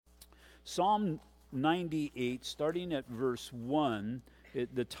Psalm 98, starting at verse 1.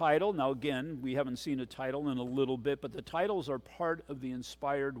 The title, now again, we haven't seen a title in a little bit, but the titles are part of the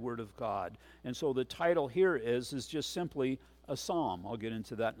inspired Word of God. And so the title here is just simply a psalm. I'll get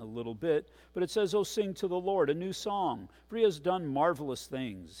into that in a little bit. But it says, "Oh, sing to the Lord a new song, for he has done marvelous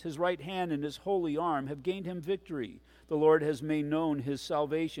things. His right hand and his holy arm have gained him victory. The Lord has made known his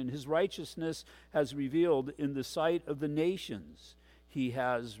salvation. His righteousness has revealed in the sight of the nations. He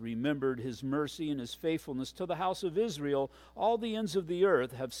has remembered his mercy and his faithfulness to the house of Israel. All the ends of the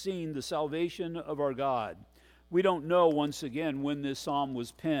earth have seen the salvation of our God." We don't know, once again, when this psalm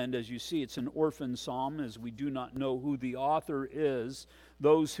was penned. As you see, it's an orphan psalm, as we do not know who the author is.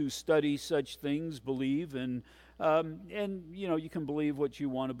 Those who study such things believe, and you know, you can believe what you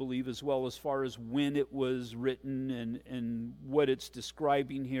want to believe as well as far as when it was written and what it's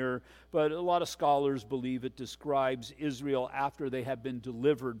describing here. But a lot of scholars believe it describes Israel after they have been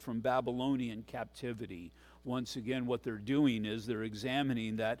delivered from Babylonian captivity. Once again, what they're doing is they're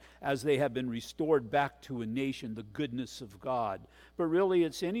examining that as they have been restored back to a nation, the goodness of God. But really,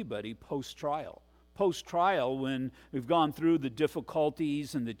 it's anybody post-trial. Post-trial, when we've gone through the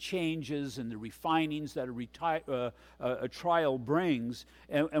difficulties and the changes and the refinings that a trial brings,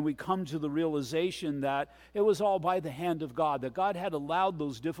 and we come to the realization that it was all by the hand of God, that God had allowed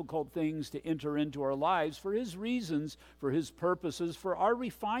those difficult things to enter into our lives for his reasons, for his purposes, for our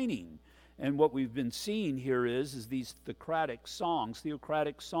refining. And what we've been seeing here is these theocratic songs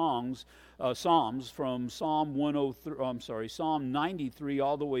Psalms from Psalm 93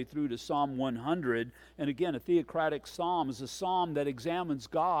 all the way through to Psalm 100. And again, a theocratic psalm is a psalm that examines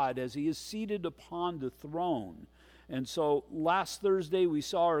God as he is seated upon the throne. And so last Thursday we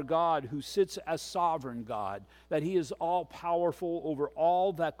saw our God who sits as sovereign God, that he is all powerful over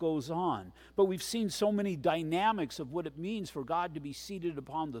all that goes on. But we've seen so many dynamics of what it means for God to be seated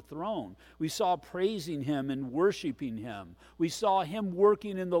upon the throne. We saw praising him and worshiping him. We saw him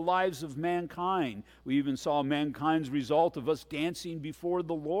working in the lives of mankind. We even saw mankind's result of us dancing before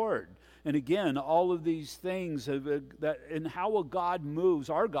the Lord. And again, all of these things and how our God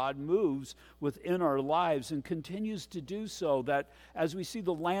moves within our lives and continues to do so, that as we see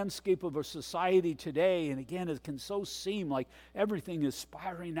the landscape of our society today, and again, it can so seem like everything is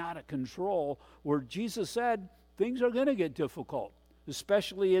spiraling out of control, where Jesus said things are going to get difficult,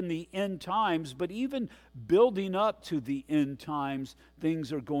 especially in the end times, but even building up to the end times,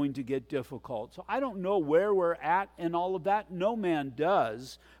 things are going to get difficult. So I don't know where we're at in all of that. No man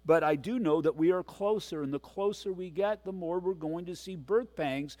does, but I do know that we are closer, and the closer we get, the more we're going to see birth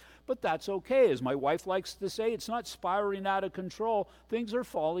pangs, but that's okay. As my wife likes to say, it's not spiraling out of control. Things are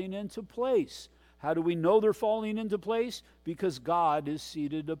falling into place. How do we know they're falling into place? Because God is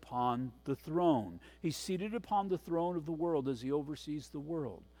seated upon the throne. He's seated upon the throne of the world as he oversees the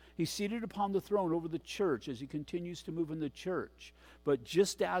world. He's seated upon the throne over the church as he continues to move in the church. But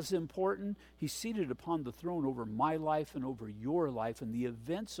just as important, he's seated upon the throne over my life and over your life and the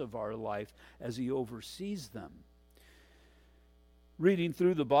events of our life as he oversees them. Reading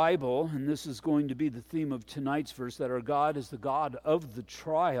through the Bible, and this is going to be the theme of tonight's verse, that our God is the God of the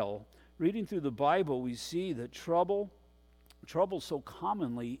trial. Reading through the Bible, we see that trouble so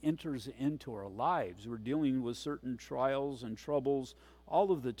commonly enters into our lives. We're dealing with certain trials and troubles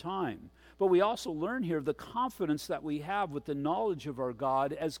all of the time. But we also learn here the confidence that we have with the knowledge of our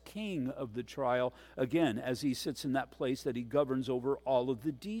God as King of the trial, again, as he sits in that place that he governs over all of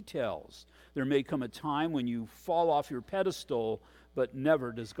the details. There may come a time when you fall off your pedestal, but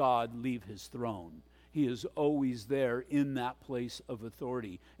never does God leave his throne. He is always there in that place of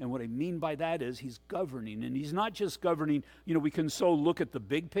authority. And what I mean by that is he's governing. And he's not just governing, we can so look at the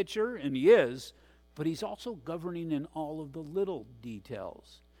big picture, and he is, but he's also governing in all of the little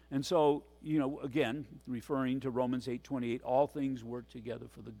details. And so, again, referring to Romans 8:28, all things work together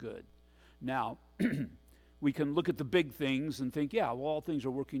for the good. Now, we can look at the big things and think, all things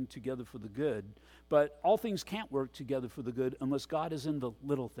are working together for the good. But all things can't work together for the good unless God is in the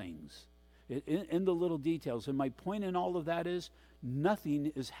little things. In the little details. And my point in all of that is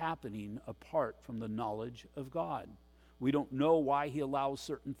nothing is happening apart from the knowledge of God. We don't know why he allows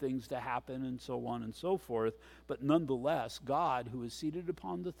certain things to happen and so on and so forth, but nonetheless, God, who is seated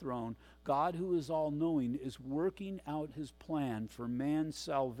upon the throne, God who is all-knowing, is working out his plan for man's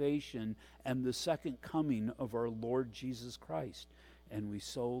salvation and the second coming of our Lord Jesus Christ. And we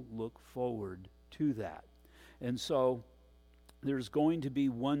so look forward to that. And so there's going to be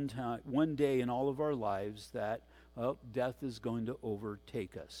one day in all of our lives that death is going to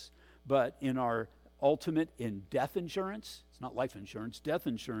overtake us. But in our in death insurance, it's not life insurance, death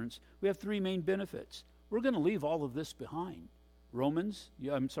insurance, we have three main benefits. We're going to leave all of this behind.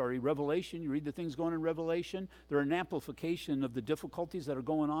 Revelation, you read the things going in Revelation, they're an amplification of the difficulties that are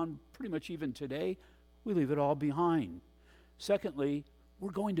going on pretty much even today. We leave it all behind. Secondly,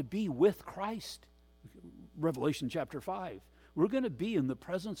 we're going to be with Christ. Revelation chapter 5. We're going to be in the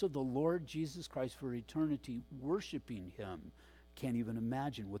presence of the Lord Jesus Christ for eternity, worshiping him. Can't even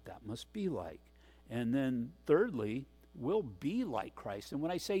imagine what that must be like. And then thirdly, we'll be like Christ. And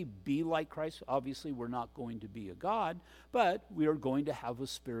when I say be like Christ, obviously we're not going to be a God, but we are going to have a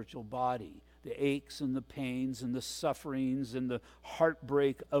spiritual body. The aches and the pains and the sufferings and the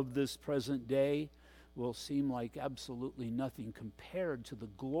heartbreak of this present day will seem like absolutely nothing compared to the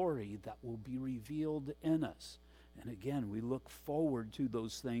glory that will be revealed in us. And again, we look forward to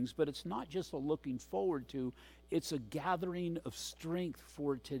those things, but it's not just a looking forward to, it's a gathering of strength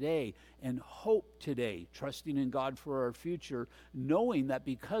for today and hope today, trusting in God for our future, knowing that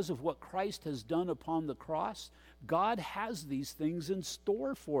because of what Christ has done upon the cross, God has these things in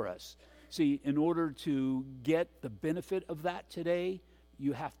store for us. See, in order to get the benefit of that today,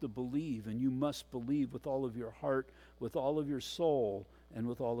 you have to believe, and you must believe with all of your heart, with all of your soul, and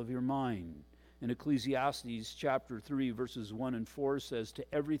with all of your mind. In Ecclesiastes chapter 3, verses 1 and 4 says, "To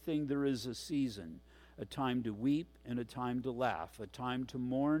everything there is a season, a time to weep and a time to laugh, a time to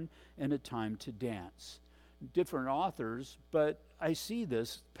mourn and a time to dance." Different authors, but I see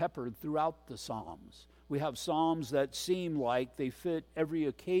this peppered throughout the Psalms. We have Psalms that seem like they fit every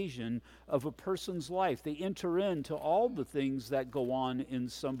occasion of a person's life. They enter into all the things that go on in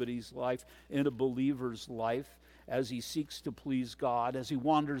somebody's life, in a believer's life, as he seeks to please God, as he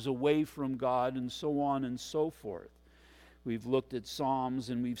wanders away from God, and so on and so forth. We've looked at Psalms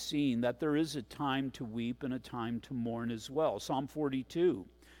and we've seen that there is a time to weep and a time to mourn as well. Psalm 42,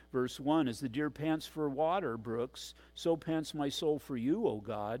 verse 1, "As the deer pants for water brooks, so pants my soul for you, O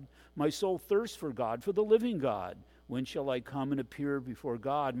God. My soul thirsts for God, for the living God. When shall I come and appear before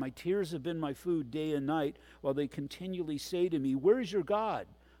God? My tears have been my food day and night, while they continually say to me, 'Where is your God?'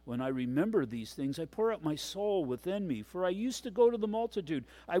 When I remember these things, I pour out my soul within me. For I used to go to the multitude.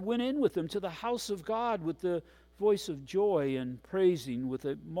 I went in with them to the house of God with the voice of joy and praising, with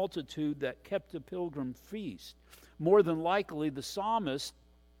a multitude that kept a pilgrim feast." More than likely, the psalmist,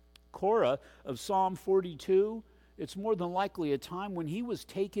 Korah, of Psalm 42, it's more than likely a time when he was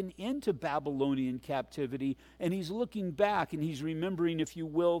taken into Babylonian captivity, and he's looking back and he's remembering, if you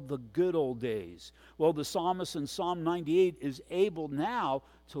will, the good old days. Well, the psalmist in Psalm 98 is able now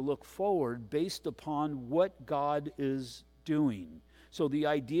to look forward based upon what God is doing. So the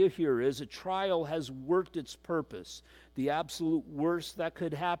idea here is a trial has worked its purpose. The absolute worst that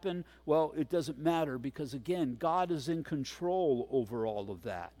could happen, well, it doesn't matter, because again, God is in control over all of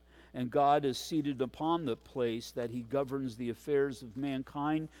that. And God is seated upon the place that he governs the affairs of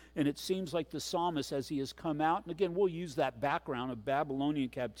mankind. And it seems like the psalmist, as he has come out, and again, we'll use that background of Babylonian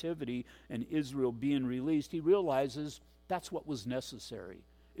captivity and Israel being released, he realizes that's what was necessary.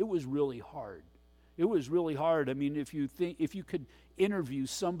 It was really hard. It was really hard. I mean, if you could interview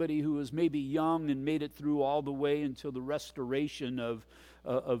somebody who was maybe young and made it through all the way until the restoration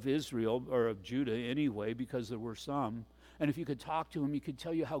of Israel, or of Judah anyway, because there were some, and if you could talk to him, he could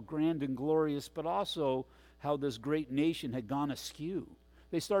tell you how grand and glorious, but also how this great nation had gone askew.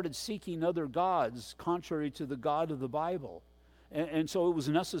 They started seeking other gods contrary to the God of the Bible. And so it was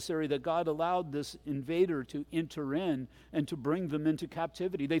necessary that God allowed this invader to enter in and to bring them into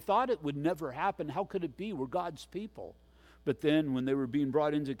captivity. They thought it would never happen. How could it be? We're God's people. But then when they were being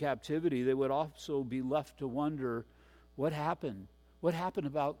brought into captivity, they would also be left to wonder, what happened? What happened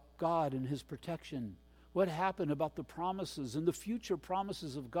about God and his protection? What happened about the promises and the future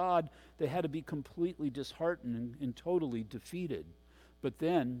promises of God? They had to be completely disheartened and totally defeated. But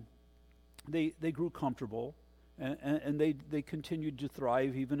then they grew comfortable, and they continued to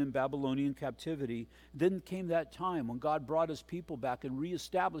thrive even in Babylonian captivity. Then came that time when God brought his people back and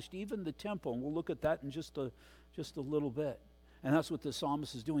reestablished even the temple. And we'll look at that in just a little bit. And that's what the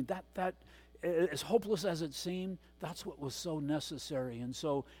psalmist is doing. That as hopeless as it seemed, that's what was so necessary. And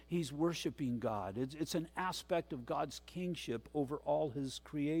so he's worshiping God. It's an aspect of God's kingship over all his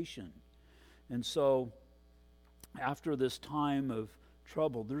creation. And so after this time of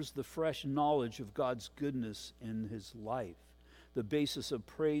trouble, there's the fresh knowledge of God's goodness in his life. The basis of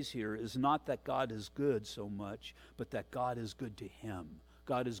praise here is not that God is good so much, but that God is good to him.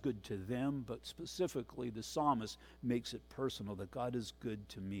 God is good to them, but specifically the psalmist makes it personal, that God is good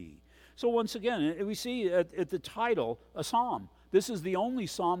to me. So once again, we see at the title, a psalm. This is the only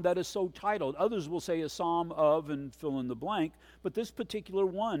psalm that is so titled. Others will say a psalm of, and fill in the blank, but this particular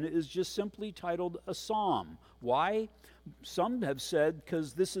one is just simply titled a psalm. Why? Some have said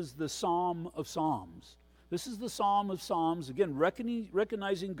because this is the Psalm of Psalms. This is the Psalm of Psalms, again,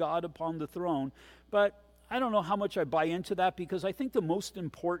 recognizing God upon the throne. But I don't know how much I buy into that, because I think the most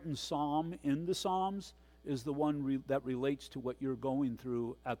important psalm in the Psalms is the one that relates to what you're going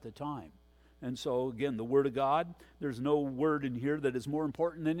through at the time. And so, again, the Word of God, there's no word in here that is more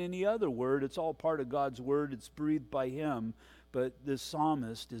important than any other word. It's all part of God's Word. It's breathed by Him. But this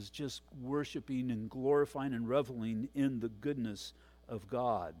psalmist is just worshiping and glorifying and reveling in the goodness of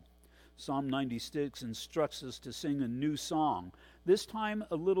God. Psalm 96 instructs us to sing a new song. This time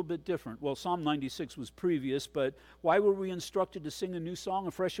a little bit different. Well, Psalm 96 was previous, but why were we instructed to sing a new song,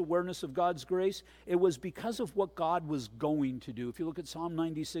 a fresh awareness of God's grace? It was because of what God was going to do. If you look at Psalm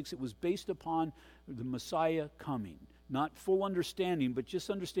 96, it was based upon the Messiah coming. Not full understanding, but just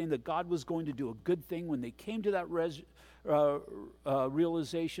understanding that God was going to do a good thing. When they came to that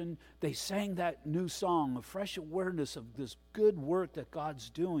realization, they sang that new song, a fresh awareness of this good work that God's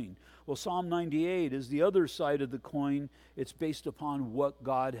doing. Well, Psalm 98 is the other side of the coin. It's based upon what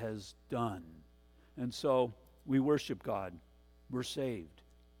God has done. And so we worship God. We're saved.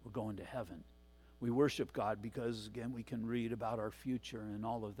 We're going to heaven. We worship God because, again, we can read about our future and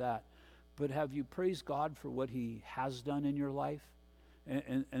all of that. But have you praised God for what He has done in your life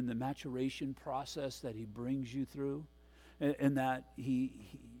and the maturation process that He brings you through, and that He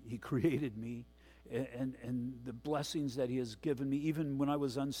created me, and the blessings that He has given me, even when I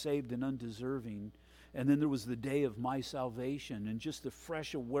was unsaved and undeserving. And then there was the day of my salvation, and just the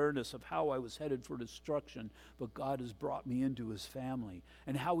fresh awareness of how I was headed for destruction, but God has brought me into His family,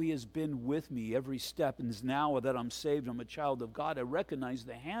 and how He has been with me every step. And now that I'm saved, I'm a child of God, I recognize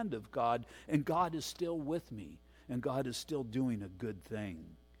the hand of God, and God is still with me, and God is still doing a good thing.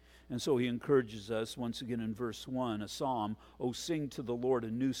 And so He encourages us once again in verse 1, a psalm, "O sing to the Lord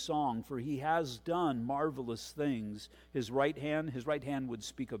a new song, for He has done marvelous things. His right hand would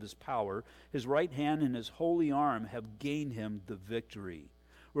speak of His power. His right hand and His holy arm have gained Him the victory."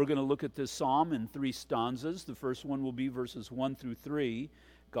 We're going to look at this psalm in 3 stanzas. The first one will be verses 1 through 3,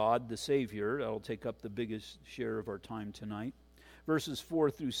 God the Savior. That'll take up the biggest share of our time tonight. Verses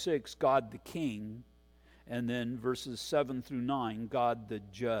 4 through 6, God the King. And then verses 7 through 9, God the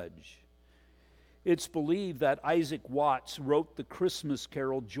Judge. It's believed that Isaac Watts wrote the Christmas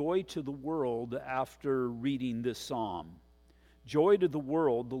carol, "Joy to the World," after reading this psalm. "Joy to the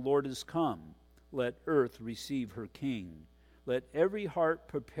world, the Lord is come. Let earth receive her King. Let every heart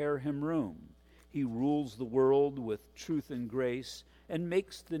prepare Him room. He rules the world with truth and grace, and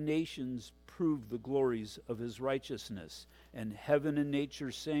makes the nations prove the glories of His righteousness. And heaven and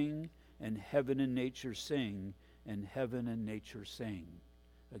nature sing, and heaven and nature sing, and heaven and nature sing."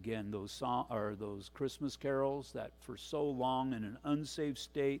 Again, those Christmas carols that for so long in an unsaved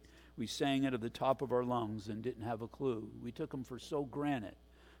state we sang out of the top of our lungs and didn't have a clue. We took them for so granted.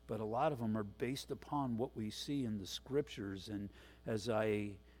 But a lot of them are based upon what we see in the Scriptures. And as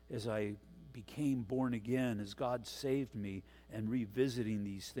I became born again, as God saved me, and revisiting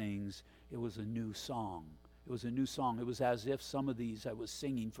these things, it was a new song. It was a new song. It was as if some of these I was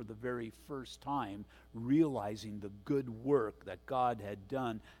singing for the very first time, realizing the good work that God had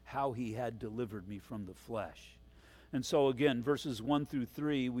done, how He had delivered me from the flesh. And so again, verses 1 through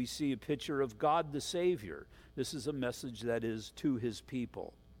 3, we see a picture of God the Savior. This is a message that is to His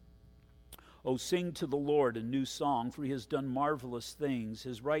people. "O sing to the Lord a new song, for He has done marvelous things.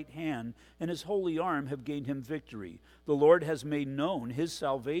 His right hand and His holy arm have gained Him victory. The Lord has made known His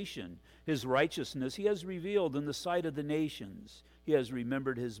salvation. His righteousness He has revealed in the sight of the nations. He has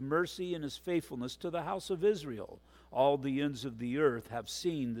remembered His mercy and His faithfulness to the house of Israel. All the ends of the earth have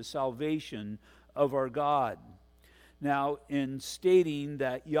seen the salvation of our God." Now, in stating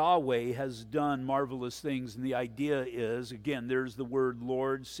that Yahweh has done marvelous things, and the idea is, again, there's the word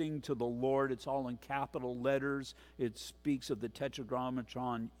Lord, sing to the Lord. It's all in capital letters. It speaks of the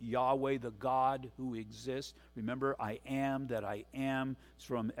tetragrammaton Yahweh, the God who exists. Remember, I am that I am. It's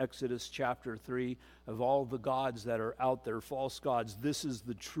from Exodus chapter 3. Of all the gods that are out there, false gods, this is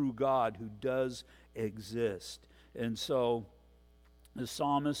the true God who does exist. And so the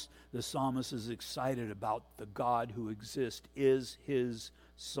psalmist is excited about the God who exists, is his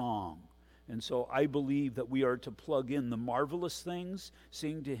song. And so I believe that we are to plug in the marvelous things,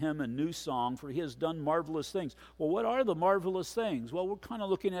 sing to Him a new song, for He has done marvelous things. Well, what are the marvelous things? Well, we're kind of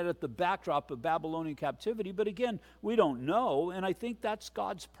looking at the backdrop of Babylonian captivity, but again, we don't know, and I think that's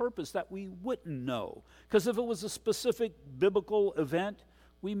God's purpose, that we wouldn't know. Because if it was a specific biblical event,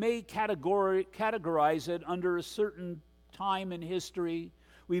 we may categorize it under a certain time in history.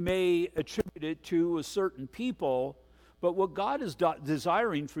 We may attribute it to a certain people, But what God is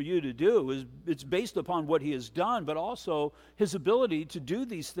desiring for you to do is it's based upon what he has done, but also his ability to do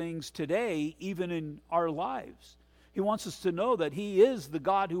these things today, even in our lives. He wants us to know that he is the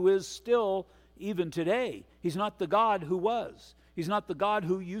God who is still even today. He's not the God who was. He's not the God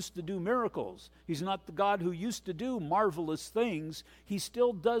who used to do miracles. He's not the God who used to do marvelous things. He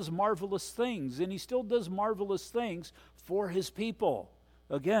still does marvelous things, and he still does marvelous things for his people.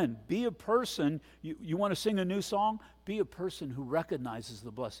 Again, be a person, you want to sing a new song? Be a person who recognizes the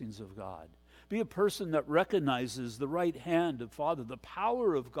blessings of God. Be a person that recognizes the right hand of Father, the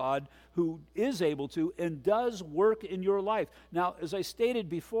power of God who is able to and does work in your life. Now, as I stated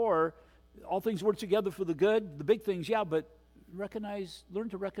before, all things work together for the good, the big things, yeah, but learn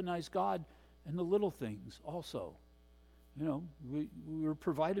to recognize God in the little things also. You know, we were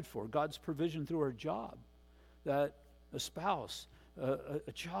provided for. God's provision through our job, that a spouse,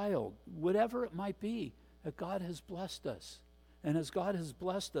 a child, whatever it might be, that God has blessed us. And as God has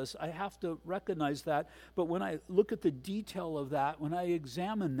blessed us, I have to recognize that. But when I look at the detail of that, when I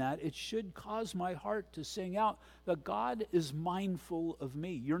examine that, it should cause my heart to sing out that God is mindful of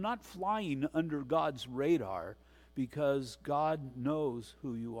me. You're not flying under God's radar because God knows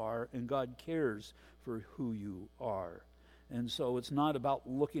who you are and God cares for who you are. And so it's not about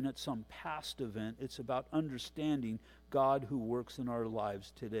looking at some past event. It's about understanding God who works in our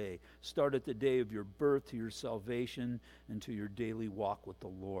lives today. Start at the day of your birth to your salvation and to your daily walk with the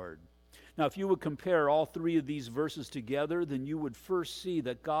Lord. Now, if you would compare all three of these verses together, then you would first see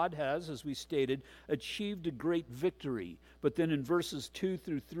that God has, as we stated, achieved a great victory. But then in verses 2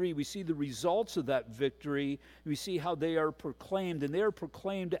 through 3, we see the results of that victory. We see how they are proclaimed, and they are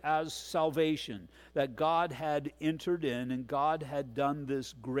proclaimed as salvation, that God had entered in and God had done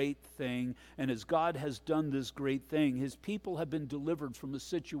this great thing. And as God has done this great thing, his people have been delivered from a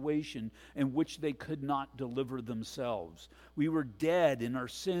situation in which they could not deliver themselves. We were dead in our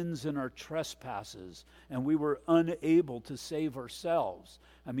sins and our trespasses, and we were unable to save ourselves.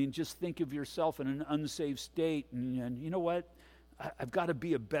 I mean, just think of yourself in an unsaved state, and you know what? I've got to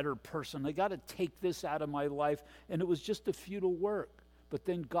be a better person. I got to take this out of my life, and it was just a futile work. But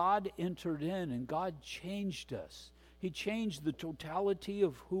then God entered in, and God changed us. He changed the totality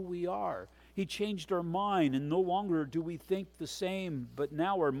of who we are. He changed our mind, and no longer do we think the same, but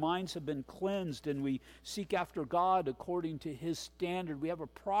now our minds have been cleansed, and we seek after God according to his standard. We have a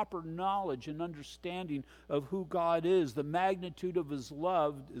proper knowledge and understanding of who God is, the magnitude of his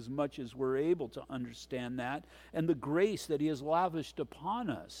love, as much as we're able to understand that, and the grace that he has lavished upon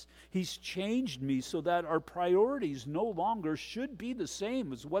us. He's changed me so that our priorities no longer should be the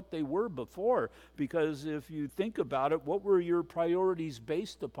same as what they were before, because if you think about it, what were your priorities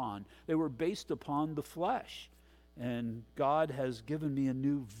based upon? They were based upon the flesh. And God has given me a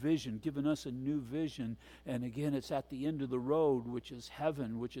new vision, given us a new vision. And again, it's at the end of the road, which is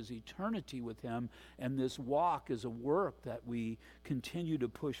heaven, which is eternity with him. And this walk is a work that we continue to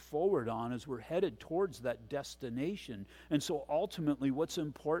push forward on as we're headed towards that destination. And so ultimately, what's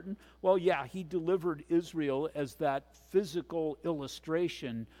important? Well, yeah, he delivered Israel as that physical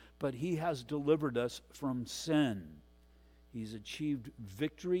illustration, but he has delivered us from sin. He's achieved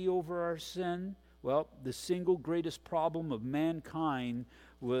victory over our sin. Well, the single greatest problem of mankind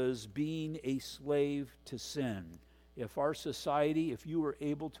was being a slave to sin. If our society, if you were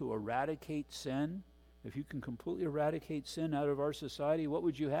able to eradicate sin, if you can completely eradicate sin out of our society, what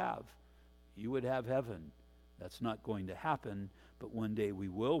would you have? You would have heaven. That's not going to happen, but one day we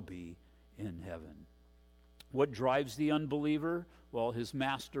will be in heaven. What drives the unbeliever? Well, his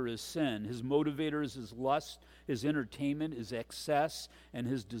master is sin. His motivator is his lust. His entertainment is excess. And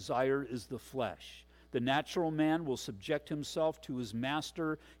his desire is the flesh. The natural man will subject himself to his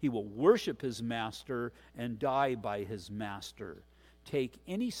master. He will worship his master and die by his master. Take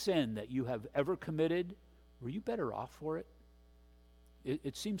any sin that you have ever committed. Were you better off for it?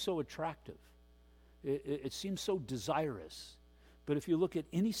 It seems so attractive. It seems so desirous. But if you look at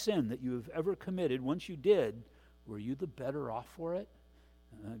any sin that you have ever committed, once you did, were you the better off for it?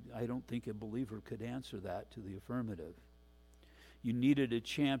 I don't think a believer could answer that to the affirmative. You needed a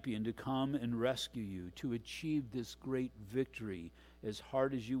champion to come and rescue you, to achieve this great victory. As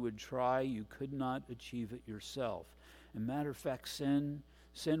hard as you would try, you could not achieve it yourself. As a matter of fact, sin,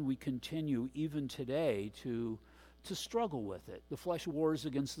 we continue even today to struggle with it. The flesh wars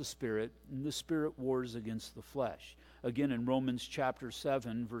against the spirit, and the spirit wars against the flesh. Again, in Romans chapter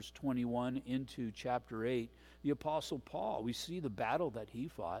 7, verse 21 into chapter 8, the Apostle Paul, we see the battle that he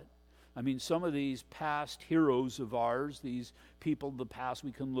fought. I mean, some of these past heroes of ours, these people of the past,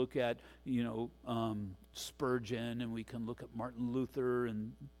 we can look at, Spurgeon, and we can look at Martin Luther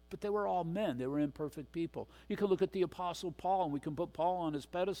and but they were all men. They were imperfect people. You can look at the Apostle Paul, and we can put Paul on his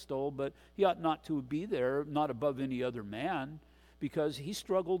pedestal, but he ought not to be there, not above any other man, because he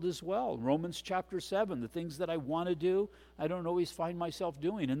struggled as well. Romans chapter 7, the things that I want to do, I don't always find myself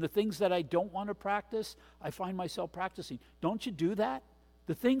doing. And the things that I don't want to practice, I find myself practicing. Don't you do that?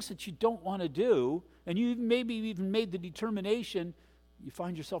 The things that you don't want to do, and you maybe even made the determination, you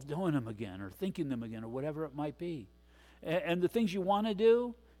find yourself doing them again or thinking them again or whatever it might be. And the things you want to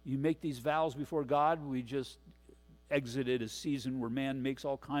do, you make these vows before God. We just exited a season where man makes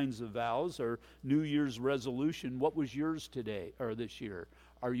all kinds of vows or New Year's resolution. What was yours today or this year?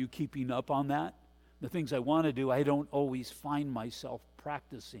 Are you keeping up on that? The things I want to do, I don't always find myself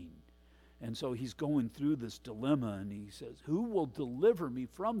practicing. And so he's going through this dilemma, and he says, who will deliver me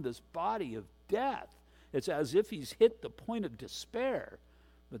from this body of death? It's as if he's hit the point of despair.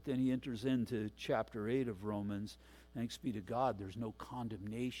 But then he enters into chapter 8 of Romans. Thanks be to God, there's no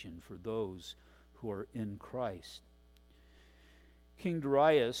condemnation for those who are in Christ. King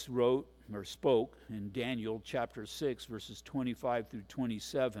Darius wrote or spoke in Daniel chapter 6, verses 25 through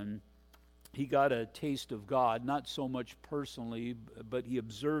 27. He got a taste of God, not so much personally, but he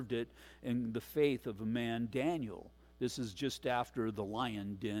observed it in the faith of a man, Daniel. This is just after the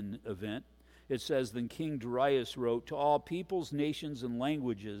lion den event. It says, then King Darius wrote, to all peoples, nations, and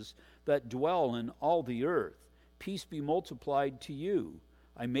languages that dwell in all the earth, peace be multiplied to you.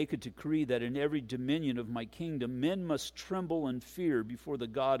 I make a decree that in every dominion of my kingdom men must tremble and fear before the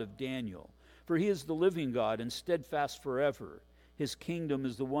God of Daniel. For he is the living God and steadfast forever. His kingdom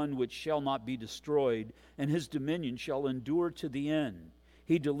is the one which shall not be destroyed, and his dominion shall endure to the end.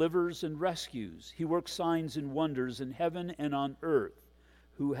 He delivers and rescues. He works signs and wonders in heaven and on earth.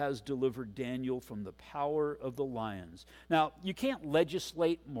 Who has delivered Daniel from the power of the lions. Now, you can't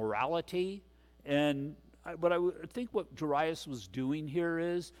legislate morality, and but I think what Darius was doing here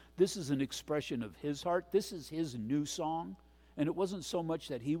is, this is an expression of his heart. This is his new song. And it wasn't so much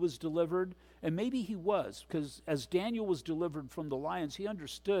that he was delivered, and maybe he was, because as Daniel was delivered from the lions, he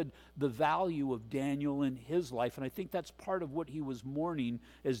understood the value of Daniel in his life. And I think that's part of what he was mourning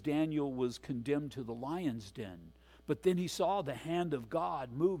as Daniel was condemned to the lion's den. But then he saw the hand of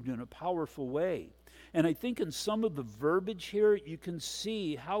God moved in a powerful way. And I think in some of the verbiage here, you can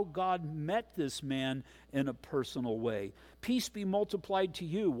see how God met this man in a personal way. Peace be multiplied to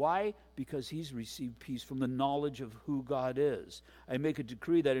you. Why? Because he's received peace from the knowledge of who God is. I make a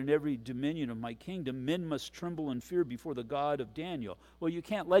decree that in every dominion of my kingdom, men must tremble and fear before the God of Daniel. Well, you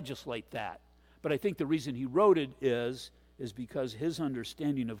can't legislate that. But I think the reason he wrote it is because his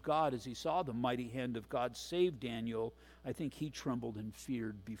understanding of God, as he saw the mighty hand of God save Daniel, I think he trembled and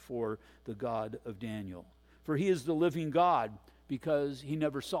feared before the God of Daniel. For he is the living God, because he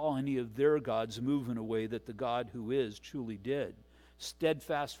never saw any of their gods move in a way that the God who is truly did.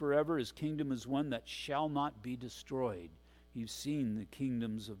 Steadfast forever, his kingdom is one that shall not be destroyed. You've seen the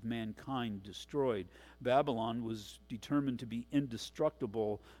kingdoms of mankind destroyed. Babylon was determined to be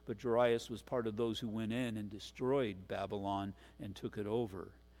indestructible, but Darius was part of those who went in and destroyed Babylon and took it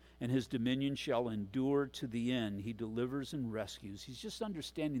over. And his dominion shall endure to the end. He delivers and rescues. He's just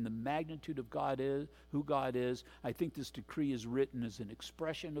understanding the magnitude of God is, who God is. I think this decree is written as an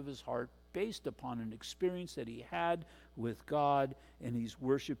expression of his heart based upon an experience that he had with God, and he's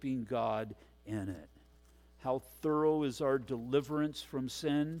worshiping God in it. How thorough is our deliverance from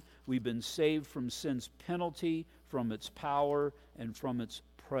sin? We've been saved from sin's penalty, from its power, and from its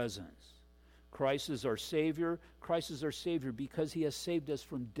presence. Christ is our Savior. Christ is our Savior because he has saved us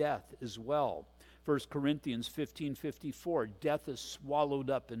from death as well. 1 Corinthians 15:54, death is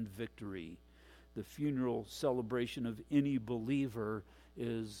swallowed up in victory. The funeral celebration of any believer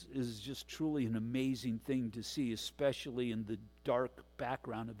is just truly an amazing thing to see, especially in the dark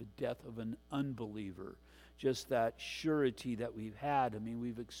background of the death of an unbeliever. Just that surety that we've had. I mean,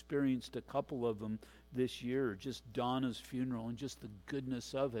 we've experienced a couple of them this year, just Donna's funeral and just the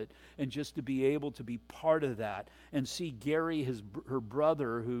goodness of it. And just to be able to be part of that and see Gary, her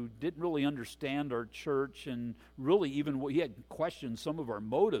brother, who didn't really understand our church and really even, he had questioned some of our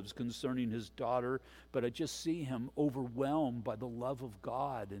motives concerning his daughter, but I just see him overwhelmed by the love of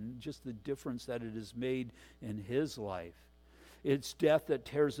God and just the difference that it has made in his life. It's death that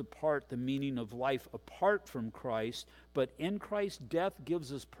tears apart the meaning of life apart from Christ, but in Christ, death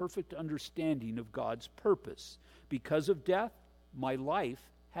gives us perfect understanding of God's purpose. Because of death, my life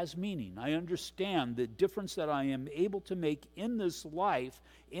has meaning. I understand the difference that I am able to make in this life,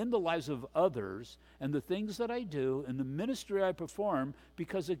 in the lives of others, and the things that I do, and the ministry I perform,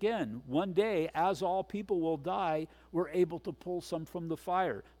 because again, one day, as all people will die, we're able to pull some from the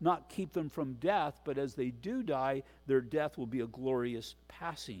fire. Not keep them from death, but as they do die, their death will be a glorious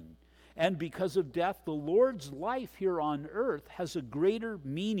passing. And because of death, the Lord's life here on earth has a greater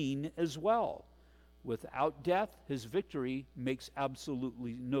meaning as well. Without death, his victory makes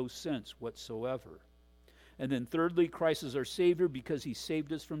absolutely no sense whatsoever. And then thirdly, Christ is our Savior because he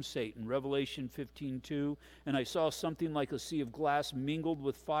saved us from Satan. Revelation 15:2, and I saw something like a sea of glass mingled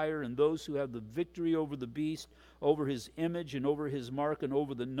with fire, and those who have the victory over the beast, over his image, and over his mark, and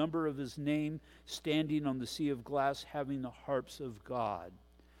over the number of his name, standing on the sea of glass, having the harps of God.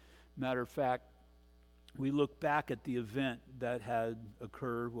 Matter of fact, we look back at the event that had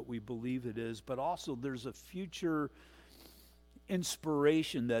occurred, what we believe it is, but also there's a future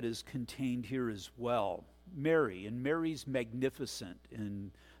inspiration that is contained here as well. Mary, and Mary's magnificent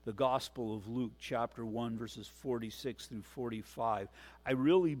in the Gospel of Luke, chapter 1, verses 46 through 45. I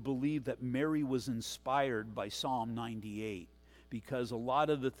really believe that Mary was inspired by Psalm 98, because a lot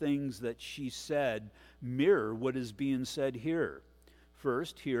of the things that she said mirror what is being said here.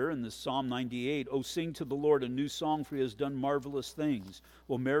 First, here in the Psalm 98, "Oh, sing to the Lord a new song, for he has done marvelous things."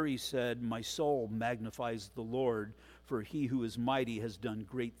 Well, Mary said, "My soul magnifies the Lord, for he who is mighty has done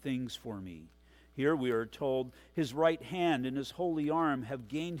great things for me." Here we are told, "His right hand and his holy arm have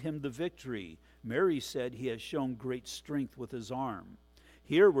gained him the victory." Mary said, "He has shown great strength with his arm."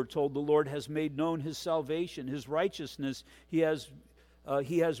 Here we're told, "The Lord has made known his salvation, his righteousness he has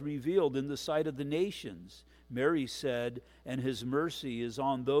revealed in the sight of the nations." Mary said, "And his mercy is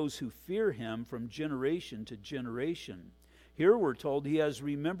on those who fear him from generation to generation." Here we're told, "He has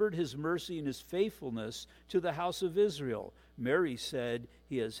remembered his mercy and his faithfulness to the house of Israel." Mary said,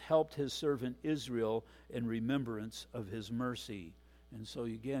 "He has helped his servant Israel in remembrance of his mercy." And so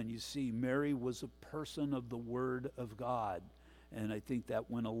again, you see, Mary was a person of the Word of God. And I think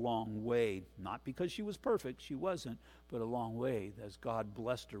that went a long way, not because she was perfect, she wasn't, but a long way as God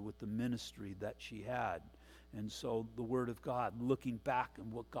blessed her with the ministry that she had. And so the Word of God, looking back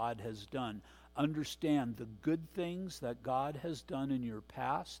on what God has done, understand the good things that God has done in your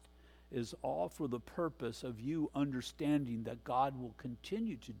past is all for the purpose of you understanding that God will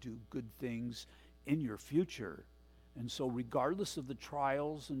continue to do good things in your future. And so regardless of the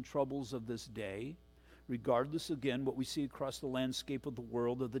trials and troubles of this day, regardless, again, what we see across the landscape of the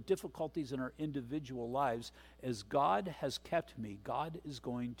world, of the difficulties in our individual lives, as God has kept me, God is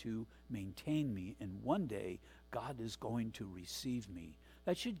going to maintain me, and one day, God is going to receive me.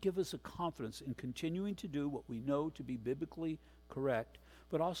 That should give us a confidence in continuing to do what we know to be biblically correct,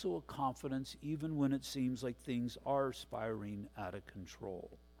 but also a confidence even when it seems like things are spiraling out of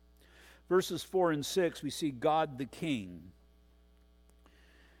control. Verses 4 and 6, we see God the King.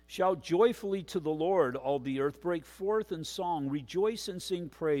 "Shout joyfully to the Lord, all the earth. Break forth in song. Rejoice and sing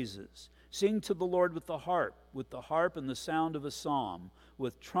praises. Sing to the Lord with the harp and the sound of a psalm,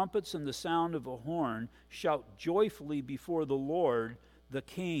 with trumpets and the sound of a horn. Shout joyfully before the Lord, the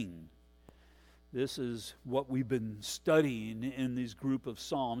King." This is what we've been studying in these group of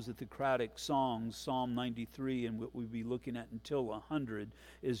psalms, the Theocratic songs, Psalm 93, and what we'll be looking at until 100,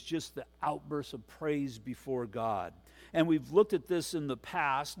 is just the outburst of praise before God. And we've looked at this in the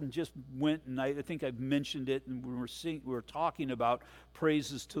past and just went, and I think I've mentioned it, and we're talking about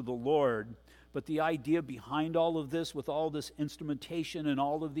praises to the Lord. But the idea behind all of this, with all this instrumentation and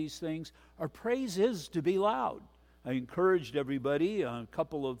all of these things, our praise is to be loud. I encouraged everybody a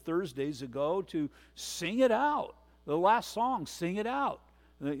couple of Thursdays ago to sing it out. The last song, sing it out.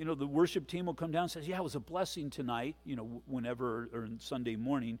 The worship team will come down and say, "Yeah, it was a blessing tonight," whenever, or Sunday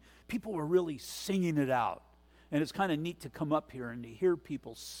morning. People were really singing it out. And it's kind of neat to come up here and to hear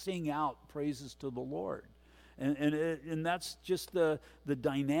people sing out praises to the Lord. And that's just the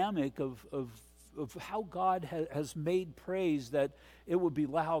dynamic of how God has made praise, that it would be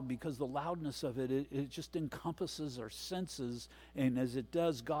loud, because the loudness of it just encompasses our senses. And as it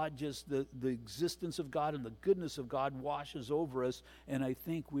does, God just, the existence of God and the goodness of God washes over us. And I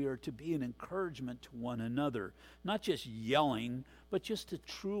think we are to be an encouragement to one another, not just yelling, but just to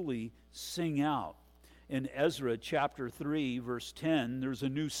truly sing out. In Ezra chapter 3, verse 10, there's a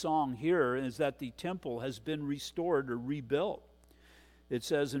new song here, is that the temple has been restored or rebuilt. It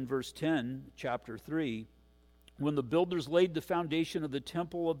says in verse 10, chapter 3, "When the builders laid the foundation of the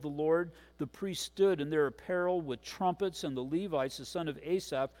temple of the Lord, the priests stood in their apparel with trumpets, and the Levites, the son of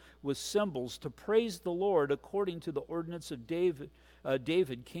Asaph, with cymbals, to praise the Lord according to the ordinance of David,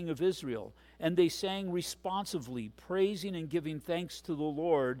 David, king of Israel. And they sang responsively, praising and giving thanks to the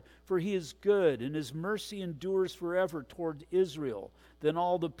Lord, for he is good, and his mercy endures forever toward Israel. Then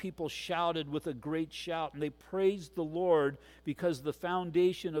all the people shouted with a great shout, and they praised the Lord, because the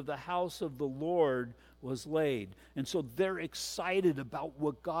foundation of the house of the Lord was laid. And so they're excited about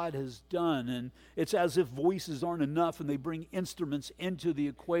what God has done. And it's as if voices aren't enough, and they bring instruments into the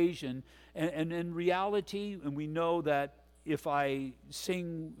equation. And in reality, and we know that if I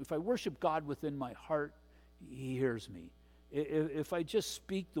worship God within my heart, he hears me. If I just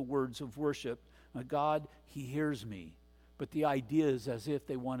speak the words of worship, God, he hears me. But the idea is as if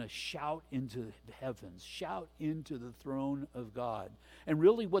they want to shout into the heavens, shout into the throne of God. And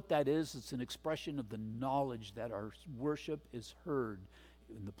really what that is, it's an expression of the knowledge that our worship is heard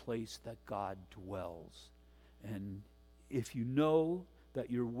in the place that God dwells. And if you know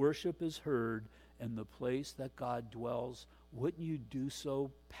that your worship is heard in the place that God dwells, wouldn't you do so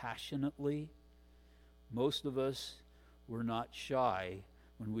passionately? Most of us were not shy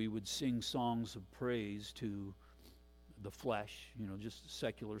when we would sing songs of praise to the flesh, just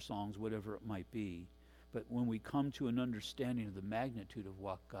secular songs, whatever it might be. But when we come to an understanding of the magnitude of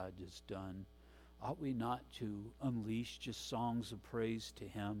what God has done, ought we not to unleash just songs of praise to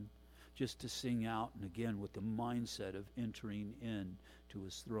him, just to sing out, and again with the mindset of entering in to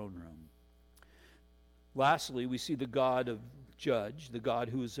his throne room. Lastly, we see the God of judge, the God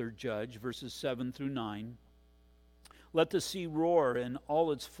who is their judge, verses 7 through 9. Let the sea roar in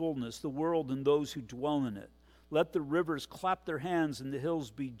all its fullness, the world and those who dwell in it. Let the rivers clap their hands and the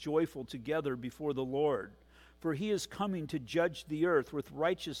hills be joyful together before the Lord. For he is coming to judge the earth. With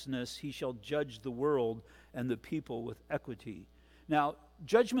righteousness he shall judge the world and the people with equity. Now,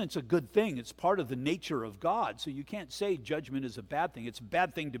 judgment's a good thing. It's part of the nature of God. So you can't say judgment is a bad thing. It's a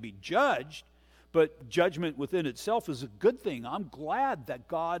bad thing to be judged, but judgment within itself is a good thing. I'm glad that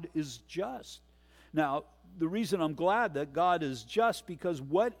God is just. Now, the reason I'm glad that God is just, because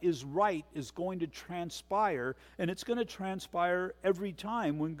what is right is going to transpire, and it's going to transpire every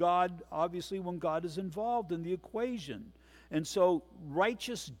time when God is involved in the equation. And so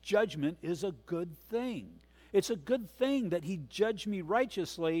righteous judgment is a good thing. It's a good thing that he judged me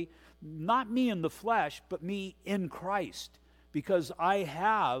righteously, not me in the flesh, but me in Christ, because I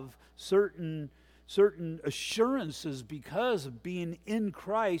have certain assurances because of being in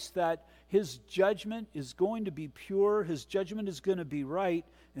Christ that his judgment is going to be pure, his judgment is going to be right,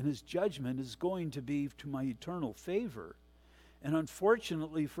 and his judgment is going to be to my eternal favor. And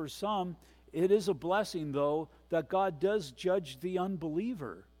unfortunately for some, it is a blessing, though, that God does judge the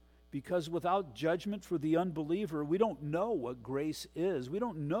unbeliever, because without judgment for the unbeliever, we don't know what grace is. We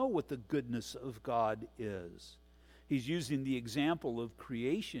don't know what the goodness of God is. He's using the example of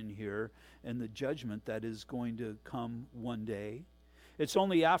creation here and the judgment that is going to come one day. It's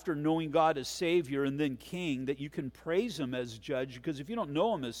only after knowing God as Savior and then King that you can praise him as judge, because if you don't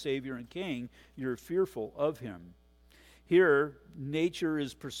know him as Savior and King, you're fearful of him. Here, nature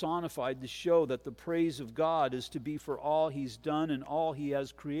is personified to show that the praise of God is to be for all he's done and all he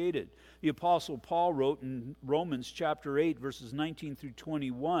has created. The Apostle Paul wrote in Romans chapter 8, verses 19 through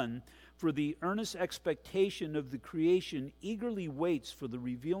 21, "For the earnest expectation of the creation eagerly waits for the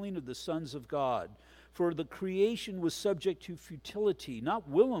revealing of the sons of God. For the creation was subject to futility, not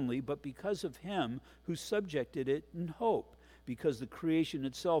willingly, but because of him who subjected it in hope, because the creation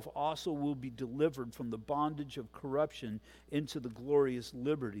itself also will be delivered from the bondage of corruption into the glorious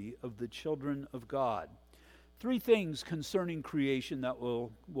liberty of the children of God." Three things concerning creation that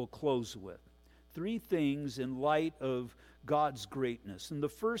we'll close with. Three things in light of God's greatness. And the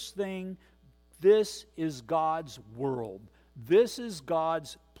first thing, this is God's world. This is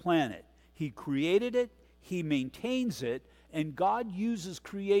God's planet. He created it, he maintains it, and God uses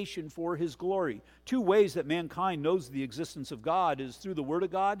creation for his glory. Two ways that mankind knows the existence of God is through the Word of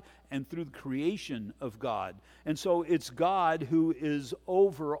God and through the creation of God. And so it's God who is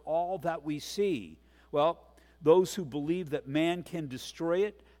over all that we see. Well, those who believe that man can destroy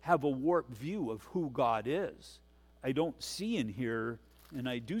it have a warped view of who God is. I don't see in here, and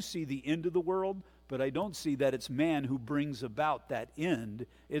I do see the end of the world, but I don't see that it's man who brings about that end.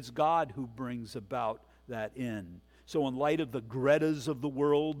 It's God who brings about that end. So in light of the Gretas of the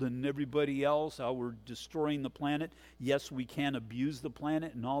world and everybody else, how we're destroying the planet, yes, we can abuse the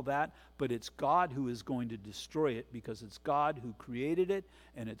planet and all that, but it's God who is going to destroy it, because it's God who created it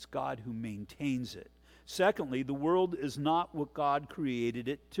and it's God who maintains it. Secondly, the world is not what God created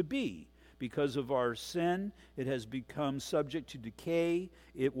it to be. Because of our sin, it has become subject to decay.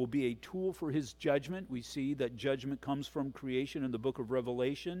 It will be a tool for his judgment. We see that judgment comes from creation in the book of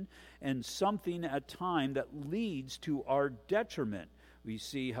Revelation, and something at time that leads to our detriment. We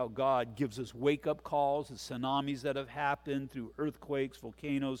see how God gives us wake-up calls, the tsunamis that have happened through earthquakes,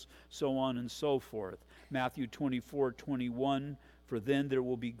 volcanoes, so on and so forth. Matthew 24:21, for then there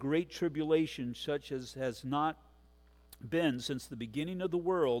will be great tribulation, such as has not been since the beginning of the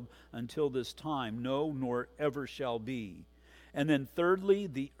world until this time, no, nor ever shall be. And then thirdly,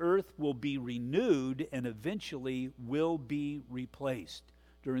 the earth will be renewed and eventually will be replaced.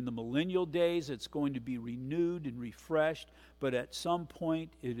 During the millennial days, it's going to be renewed and refreshed, but at some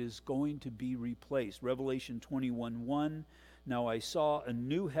point it is going to be replaced. Revelation 21:1, now I saw a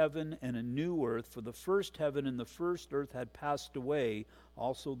new heaven and a new earth, for the first heaven and the first earth had passed away.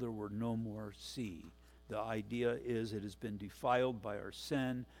 Also there were no more sea. The idea is it has been defiled by our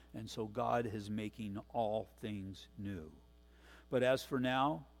sin, and so God is making all things new. But as for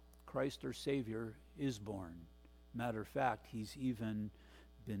now, Christ our Savior is born. Matter of fact, he's even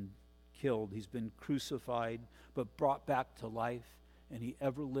been killed. He's been crucified, but brought back to life, and he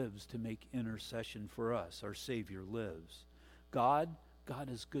ever lives to make intercession for us. Our Savior lives. God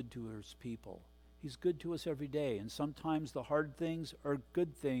is good to his people. He's good to us every day, and sometimes the hard things are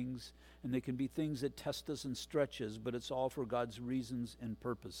good things, and they can be things that test us and stretch us, but it's all for God's reasons and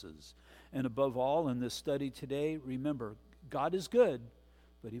purposes. And above all, in this study today, remember, God is good,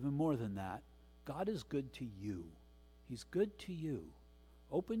 but even more than that, God is good to you. He's good to you.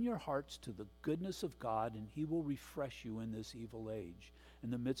 Open your hearts to the goodness of God, and he will refresh you in this evil age. In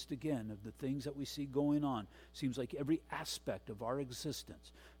the midst, again, of the things that we see going on, seems like every aspect of our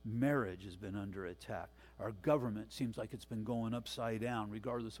existence, marriage has been under attack. Our government seems like it's been going upside down,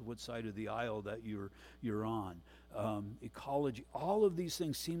 regardless of what side of the aisle that you're on. Ecology, all of these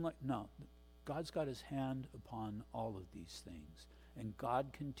things seem like, no, God's got his hand upon all of these things, and God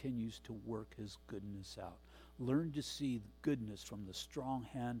continues to work his goodness out. Learn to see the goodness from the strong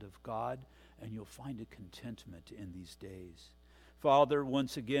hand of God, and you'll find a contentment in these days. Father,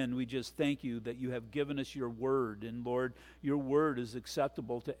 once again, we just thank you that you have given us your word. And Lord, your word is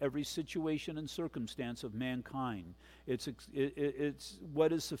acceptable to every situation and circumstance of mankind. It's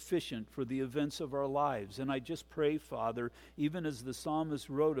what is sufficient for the events of our lives. And I just pray, Father, even as the psalmist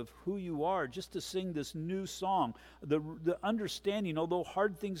wrote of who you are, just to sing this new song, the understanding, although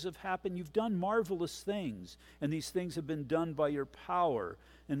hard things have happened, you've done marvelous things. And these things have been done by your power.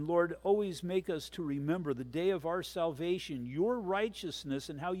 And Lord, always make us to remember the day of our salvation, your righteousness,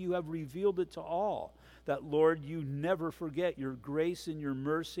 and how you have revealed it to all. That, Lord, you never forget your grace and your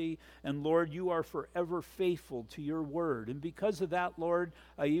mercy. And, Lord, you are forever faithful to your word. And because of that, Lord,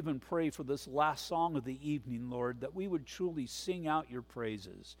 I even pray for this last song of the evening, Lord, that we would truly sing out your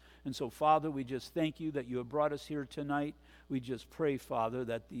praises. And so, Father, we just thank you that you have brought us here tonight. We just pray, Father,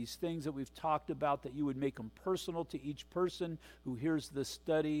 that these things that we've talked about, that you would make them personal to each person who hears this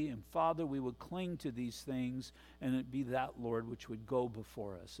study. And, Father, we would cling to these things, and it be that, Lord, which would go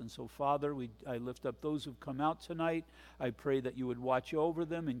before us. And so, Father, I lift up those who've come out tonight. I pray that you would watch over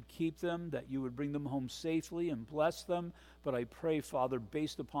them and keep them, that you would bring them home safely and bless them. But I pray, Father,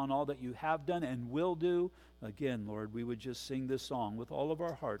 based upon all that you have done and will do, again, Lord, we would just sing this song with all of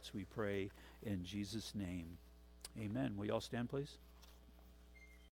our hearts, we pray, in Jesus' name. Amen. Will you all stand, please?